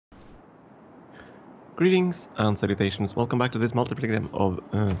Greetings and salutations. Welcome back to this multiplayer game of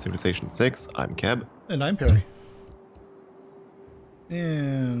Civilization VI. I'm Keb. And I'm Peri.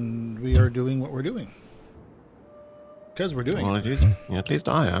 And we are doing what we're doing. Because we're doing Well, it. at least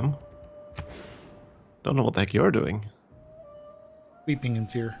I am. Don't know what the heck you're doing. Weeping in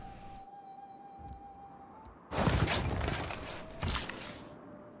fear.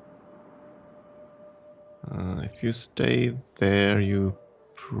 If you stay there, you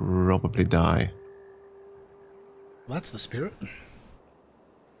probably die. Well, that's the spirit.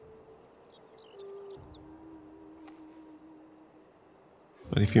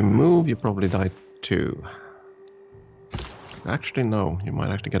 But if you move, you probably die too. Actually, no. You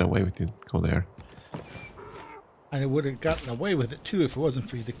might actually get away with it. Go there. And I would have gotten away with it too if it wasn't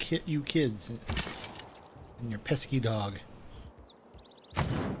for you kids and your pesky dog.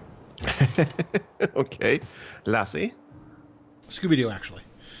 Okay. Lassie. Scooby-Doo, actually.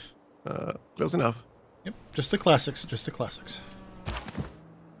 Close enough. Yep, just the classics. Just the classics.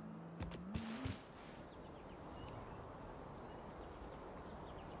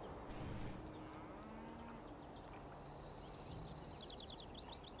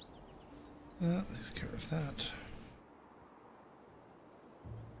 That takes care of that.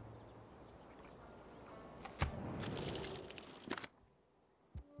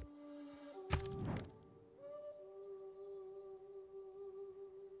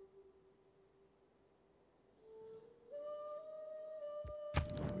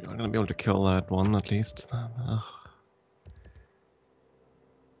 We are going to be able to kill that one at least. Ugh.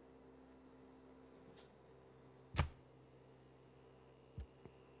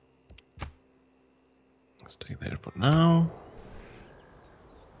 Stay there for now.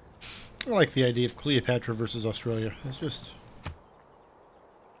 I like the idea of Cleopatra versus Australia. It's just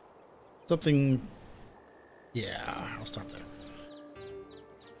something. Yeah, I'll stop there.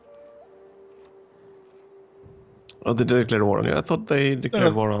 Oh, they declared war on you. I thought they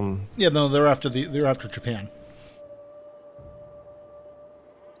declared war on... Yeah, no, they're after Japan.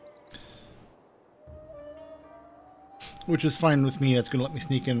 Which is fine with me. That's going to let me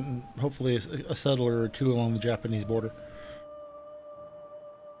sneak in, hopefully, a settler or two along the Japanese border.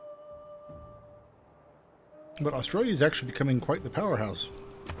 But Australia is actually becoming quite the powerhouse.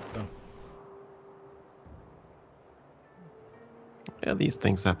 So. Yeah, these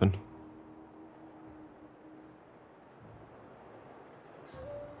things happen.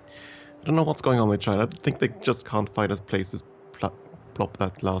 I don't know what's going on with China. I think they just can't find us places plop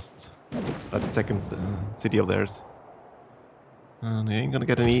that second city of theirs. And it ain't gonna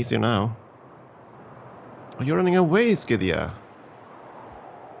get any easier now. Oh, you're running away, Skydia.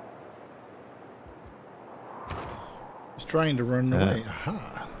 He's trying to run away.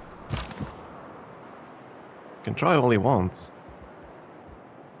 Aha. You can try all he wants.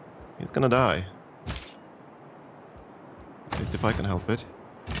 He's gonna die. At least if I can help it.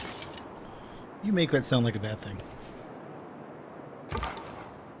 You make that sound like a bad thing.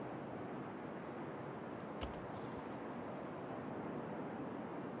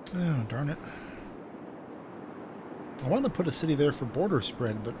 Oh, darn it. I want to put a city there for border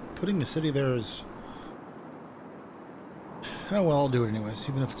spread, but putting a city there is... Oh, well, I'll do it anyways,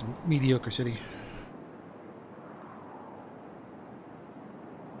 even if it's a mediocre city.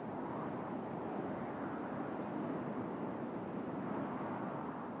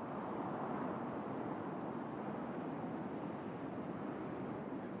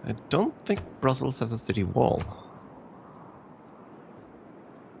 I don't think Brussels has a city wall.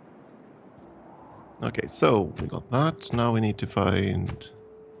 Okay, so we got that. Now we need to find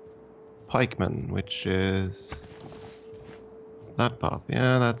pikemen, which is that path.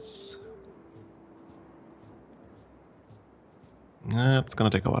 Yeah, that's gonna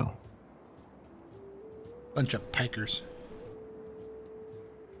take a while. Bunch of pikers.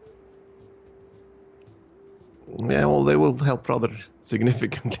 Yeah, well, they will help rather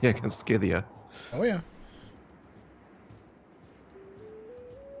significantly against Skydia. Oh, yeah.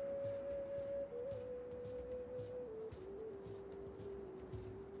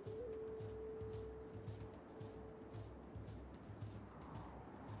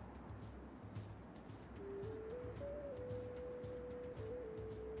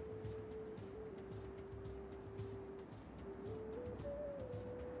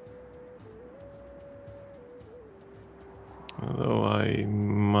 Although I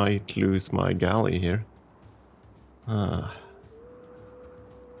might lose my galley here. Ah.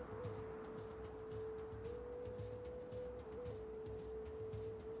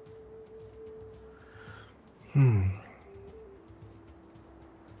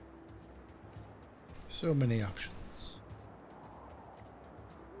 So many options.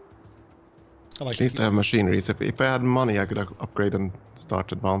 I like At least I have machineries. If I had money, I could upgrade and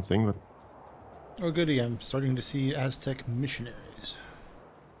start advancing. But Oh, goody! I'm starting to see Aztec missionaries.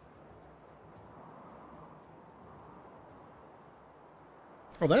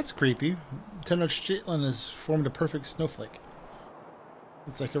 Oh, that's creepy. Tenochtitlan has formed a perfect snowflake.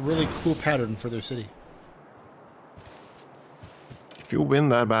 It's like a really cool pattern for their city. if you win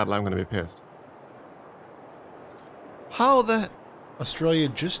that battle, I'm going to be pissed. How the... Australia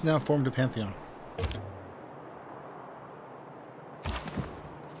just now formed a pantheon.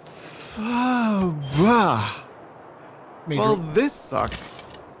 Oh, wow. Well, this sucked.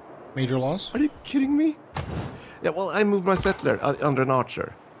 Major loss? Are you kidding me? Yeah, well, I moved my settler under an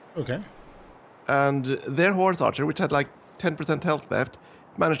archer. Okay. And their horse archer, which had like 10% health left,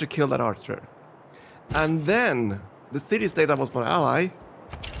 managed to kill that archer. And then the city-state that was my ally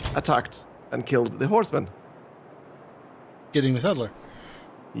attacked and killed the horseman. Getting the settler.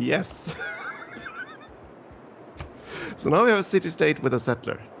 Yes. So now we have a city-state with a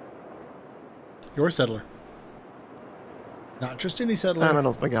settler. Your settler. Not just any settler. And I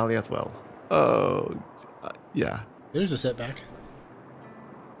lost my galley as well. Oh, yeah. There's a setback.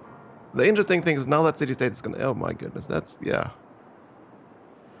 The interesting thing is now that city-state is gonna... Oh my goodness, that's... yeah.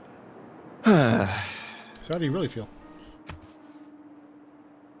 So how do you really feel?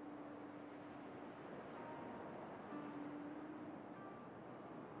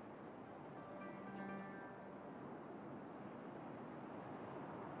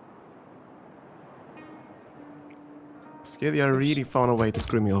 Scadia really found a way to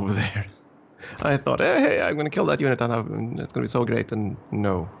screw me over there. I thought, hey, I'm gonna kill that unit and it's gonna be so great, and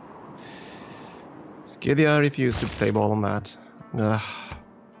no. Scadia refused to play ball on that. Ugh.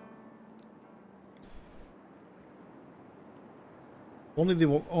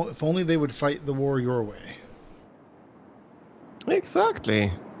 If only they would fight the war your way.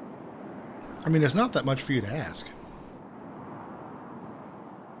 Exactly. I mean, it's not that much for you to ask.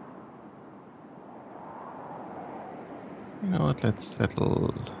 You know what, let's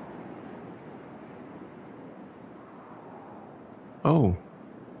settle... Oh.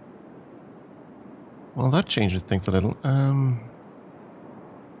 Well, that changes things a little. I'll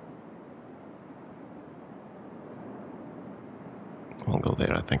go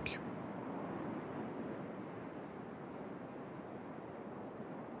there, I think.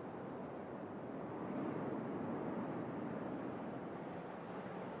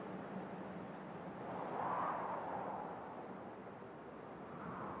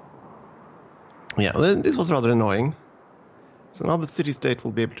 Yeah, this was rather annoying. So now the city-state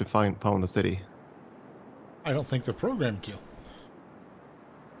will be able to found a city. I don't think they're programmed to.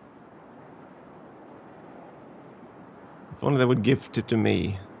 If only they would gift it to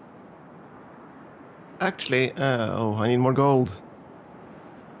me. Actually, oh, I need more gold.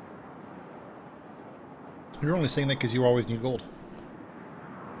 You're only saying that because you always need gold.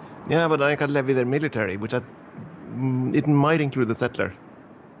 Yeah, but I can levy their military, which it might include the settler.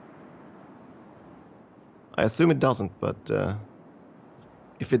 I assume it doesn't, but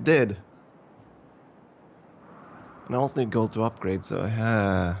if it did... And I also need gold to upgrade, so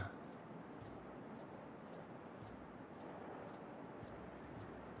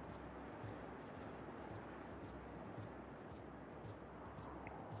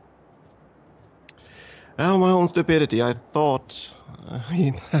Oh, my own stupidity. I thought...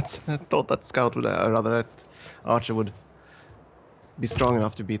 I thought that scout would... rather that archer would be strong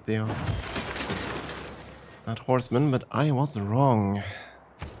enough to beat that horseman, but I was wrong.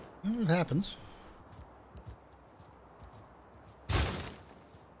 It happens.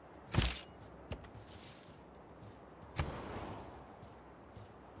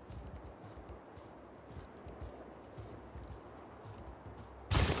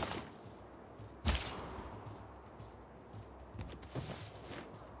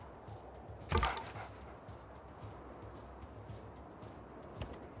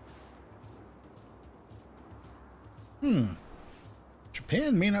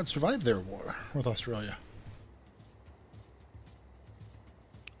 Japan may not survive their war with Australia.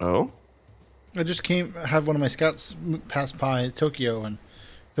 Oh? I just have one of my scouts pass by Tokyo, and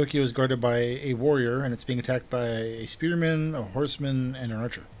Tokyo is guarded by a warrior, and it's being attacked by a spearman, a horseman, and an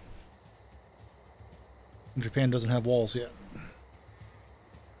archer. And Japan doesn't have walls yet.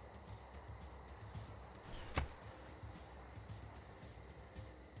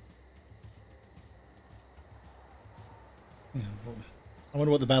 I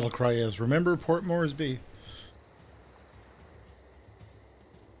wonder what the battle cry is. Remember Port Moresby.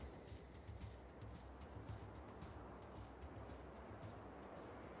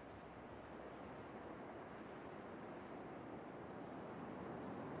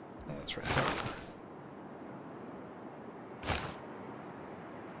 That's That's right.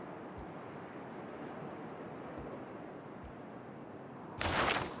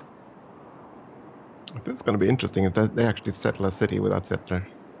 This is going to be interesting if they actually settle a city without settler.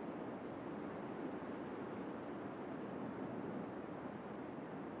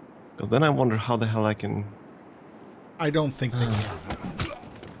 Because then I wonder how the hell I can... I don't think they can.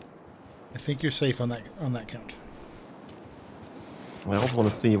 I think you're safe on that count. I also want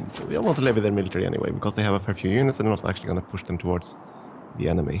to see... I want to levy their military anyway, because they have a fair few units and I'm not actually going to push them towards the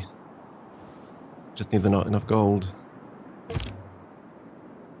enemy. Just need enough gold.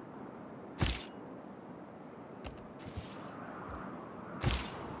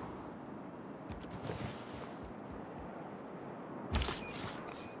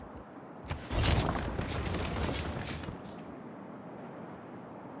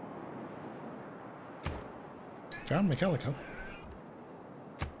 Found my calico.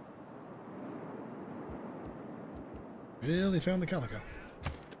 Really found the calico.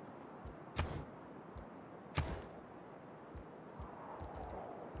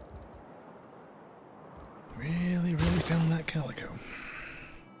 Really found that calico.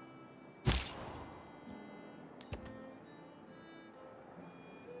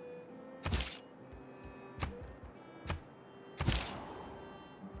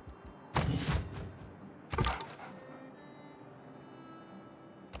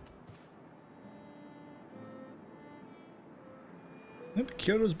 Yep,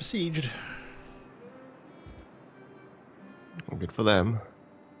 Kyoto's besieged. Good for them.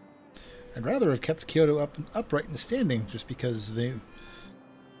 I'd rather have kept Kyoto upright and standing, just because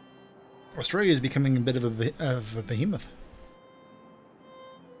Australia is becoming a bit of a behemoth.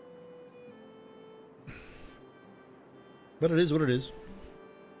 But it is what it is.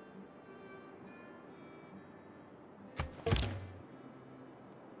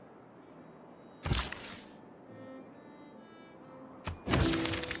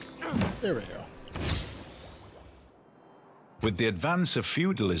 There we go. With the advance of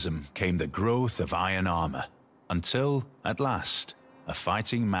feudalism came the growth of iron armor, until, at last, a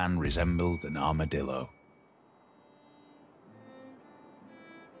fighting man resembled an armadillo.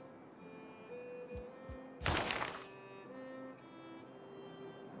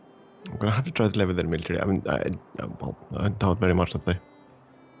 I'm gonna have to try to levy their military. I mean, I doubt very much that the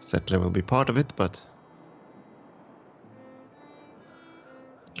settler will be part of it, but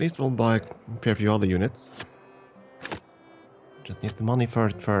at least we'll buy a fair few other units. Just need the money for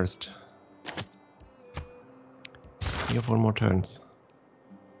it first. 3 or 4 more turns.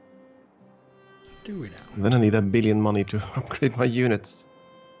 Do we now? And then I need 1 billion money to upgrade my units.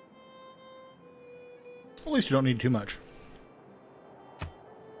 At least you don't need too much. 1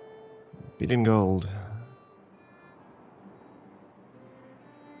 billion gold.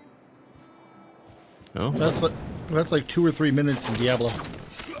 No? That's like 2 or 3 minutes in Diablo.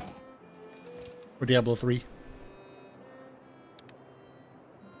 Or Diablo 3.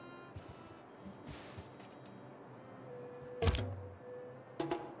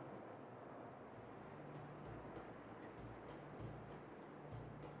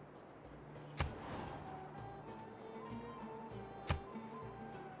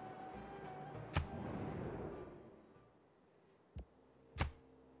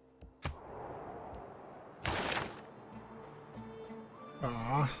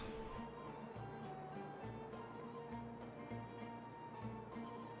 Ah.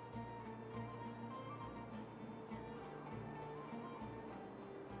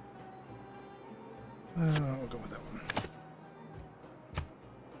 I'll go with that one.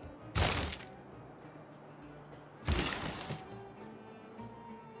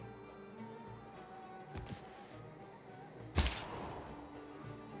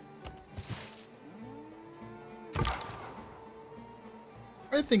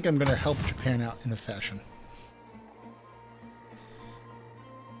 I think I'm going to help Japan out in a fashion.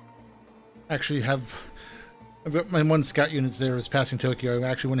 Actually, I've got my 1 scout units there is passing Tokyo. I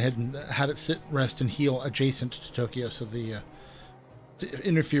actually went ahead and had it sit, rest, and heal adjacent to Tokyo, so to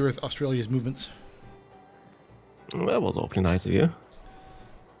interfere with Australia's movements. That was awfully nice of you.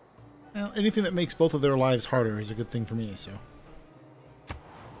 Well, anything that makes both of their lives harder is a good thing for me, so.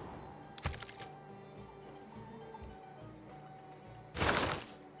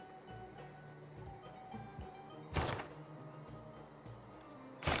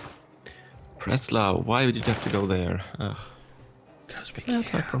 Breslau, why did you have to go there? Because we Yeah, can.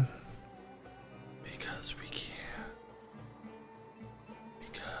 attack them. Because we can.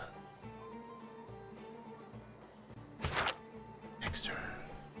 Because. Next turn.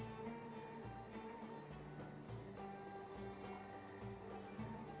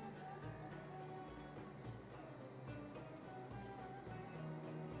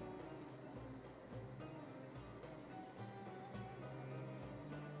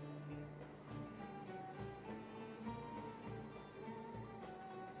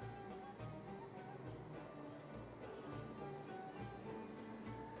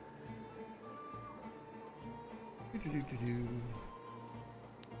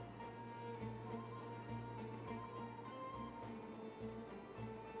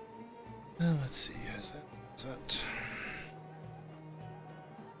 Let's see. Is that?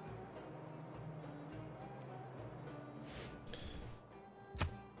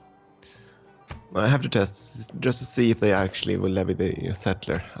 I have to test just to see if they actually will levy the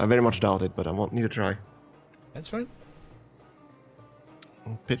settler. I very much doubt it, but I need to try. That's fine.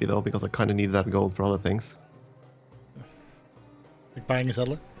 Pity though, because I kind of need that gold for other things. Like buying a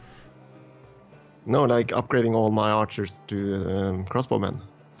settler? No, like upgrading all my archers to crossbowmen.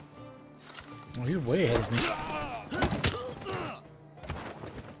 Oh, you're way ahead of me.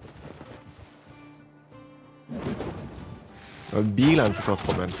 A beeline for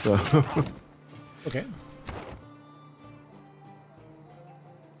crossbowmen, so... Okay.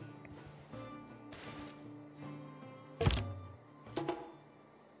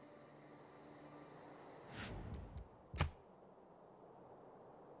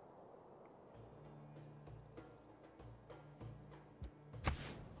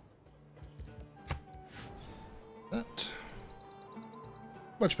 That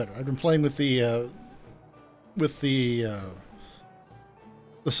much better. I've been playing with the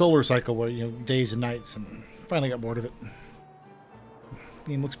solar cycle, where days and nights, and finally got bored of it.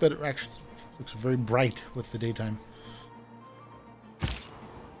 Game looks better. Actually, looks very bright with the daytime.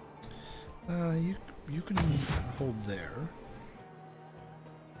 You can hold there.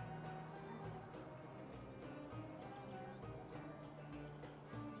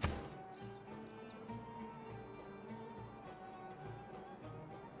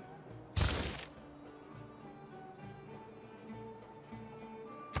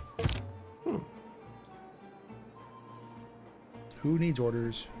 Who needs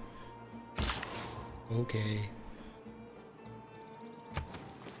orders? Okay.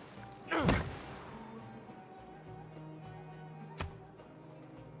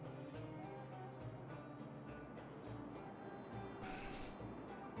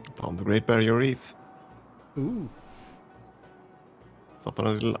 Found the Great Barrier Reef. Ooh. It's up on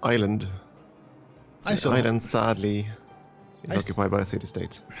a little island. The island, sadly, is occupied by a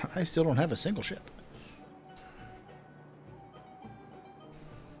city-state. I still don't have a single ship.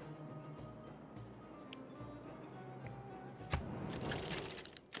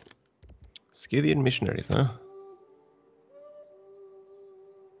 Scythian missionaries, huh?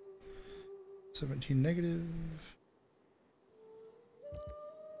 17 negative.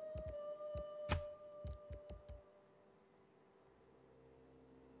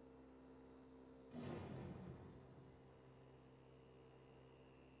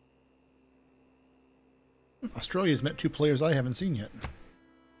 Australia's met two players I haven't seen yet.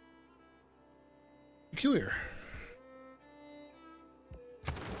 Peculiar.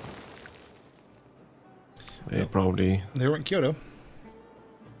 They probably... They were in Kyoto.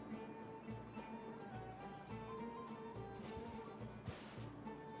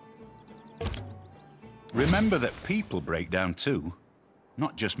 Remember that people break down too,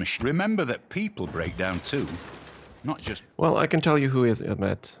 not just machines. Remember that people break down too, not just... Well, I can tell you who he has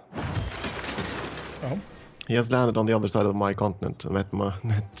met. Oh. He has landed on the other side of my continent. I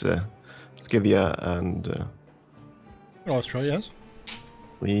met Scythia and... Oh, Australia has?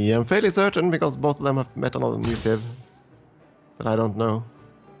 Yeah, I'm fairly certain because both of them have met another new Civ that I don't know.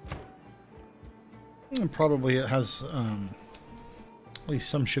 Probably it has at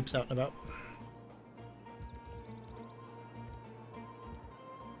least some ships out and about.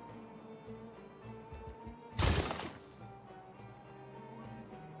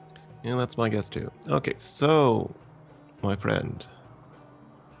 Yeah, that's my guess too. Okay, so, my friend.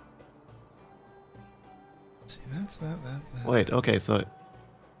 Let's see, that's that. Wait, okay, so...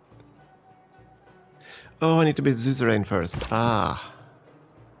 Oh, I need to beat Suzerain first. Ah.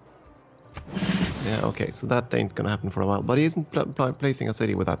 Yeah, okay, so that ain't gonna happen for a while. But he isn't placing a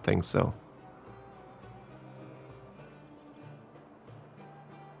city with that thing, so...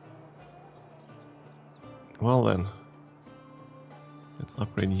 Well then. Let's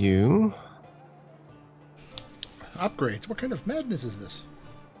upgrade you. Upgrades? What kind of madness is this?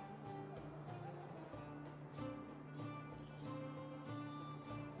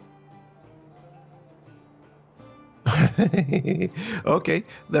 Okay,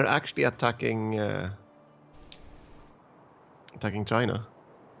 they're actually attacking China.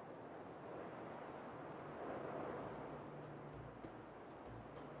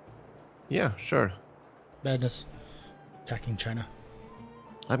 Yeah, sure. Madness. Attacking China.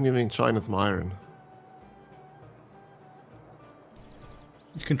 I'm giving China some iron.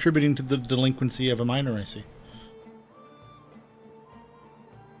 Contributing to the delinquency of a minor, I see.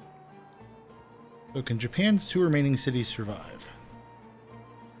 So can Japan's 2 remaining cities survive?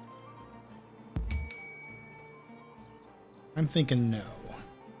 I'm thinking no.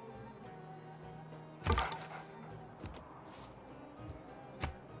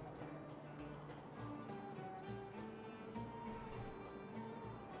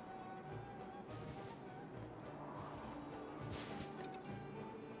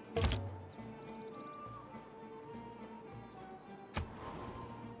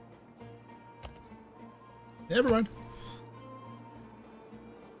 Never mind.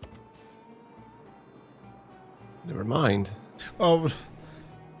 Never mind. Oh,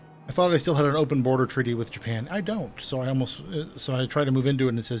 I thought I still had an open border treaty with Japan. I don't. So I try to move into it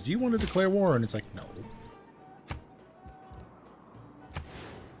and it says, "Do you want to declare war?" And it's like, "No."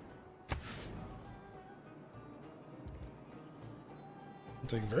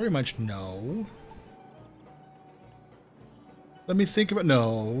 It's like, very much no. Let me think about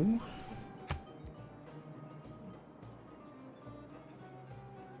no.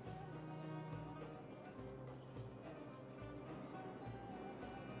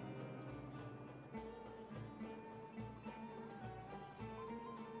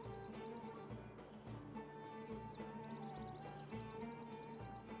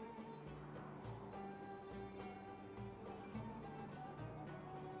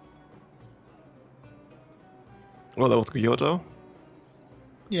 Well, that was Kyoto.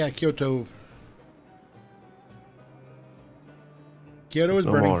 Yeah, Kyoto. Kyoto There's is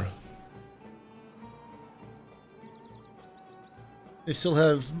no burning. more. They still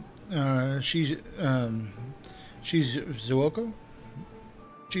have Shizuoka?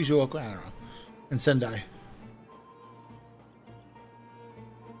 Shizuoka, I don't know. And Sendai.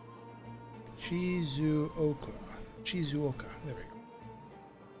 Shizuoka. There we go.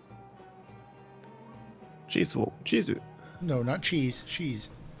 Chizu. No, not cheese. Cheese.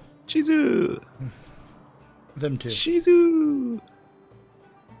 Chizu. Them too. Chizu.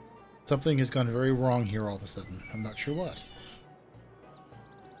 Something has gone very wrong here all of a sudden. I'm not sure what.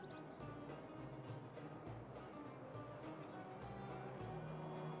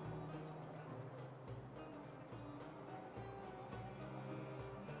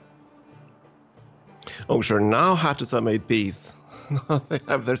 Oh, sure. Now Hattusa made peace. Now they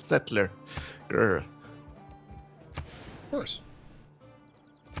have their settler. Grr. Of course.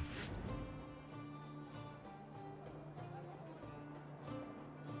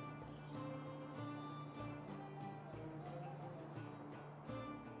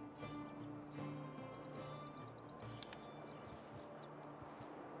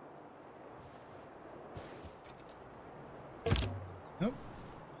 Nope.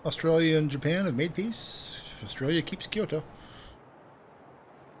 Australia and Japan have made peace. Australia keeps Kyoto.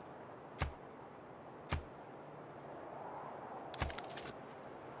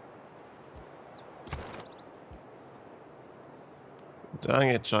 Dang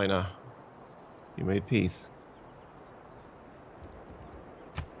it, China. You made peace.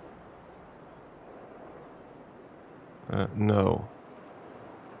 No.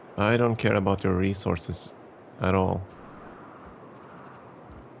 I don't care about your resources at all.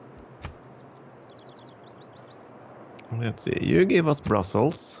 Let's see. You gave us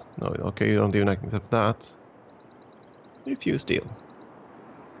Brussels. No, okay, you don't even accept that. Refuse deal.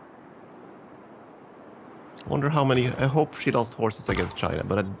 Wonder how many. I hope she lost horses against China,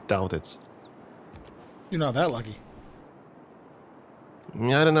 but I doubt it. You're not that lucky.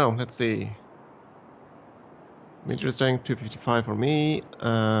 I don't know. Let's see. Military strength 255 for me,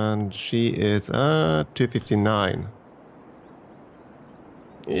 and she is 259.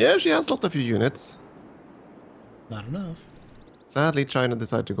 Yeah, she has lost a few units. Not enough. Sadly, China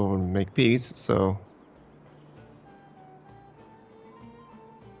decided to go and make peace, so.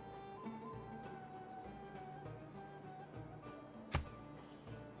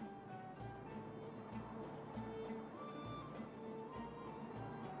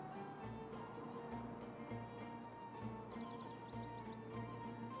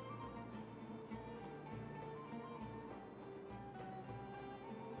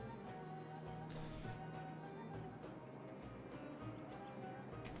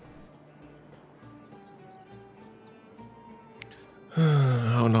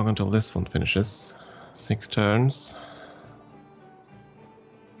 How long until this one finishes? 6 turns.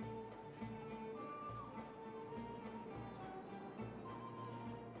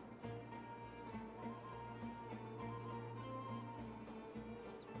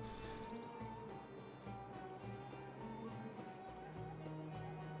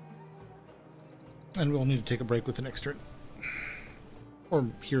 And we'll need to take a break with the next turn. Or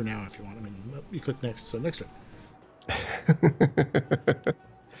here now if you want. I mean, you click next, so next turn.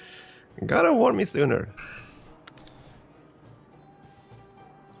 Gotta warn me sooner.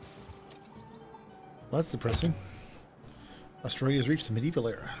 Well, that's depressing. Australia's reached the medieval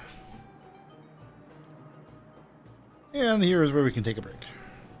era. And here is where we can take a break.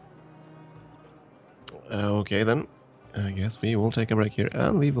 Okay then. I guess we will take a break here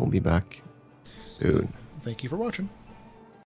and we will be back soon. Thank you for watching.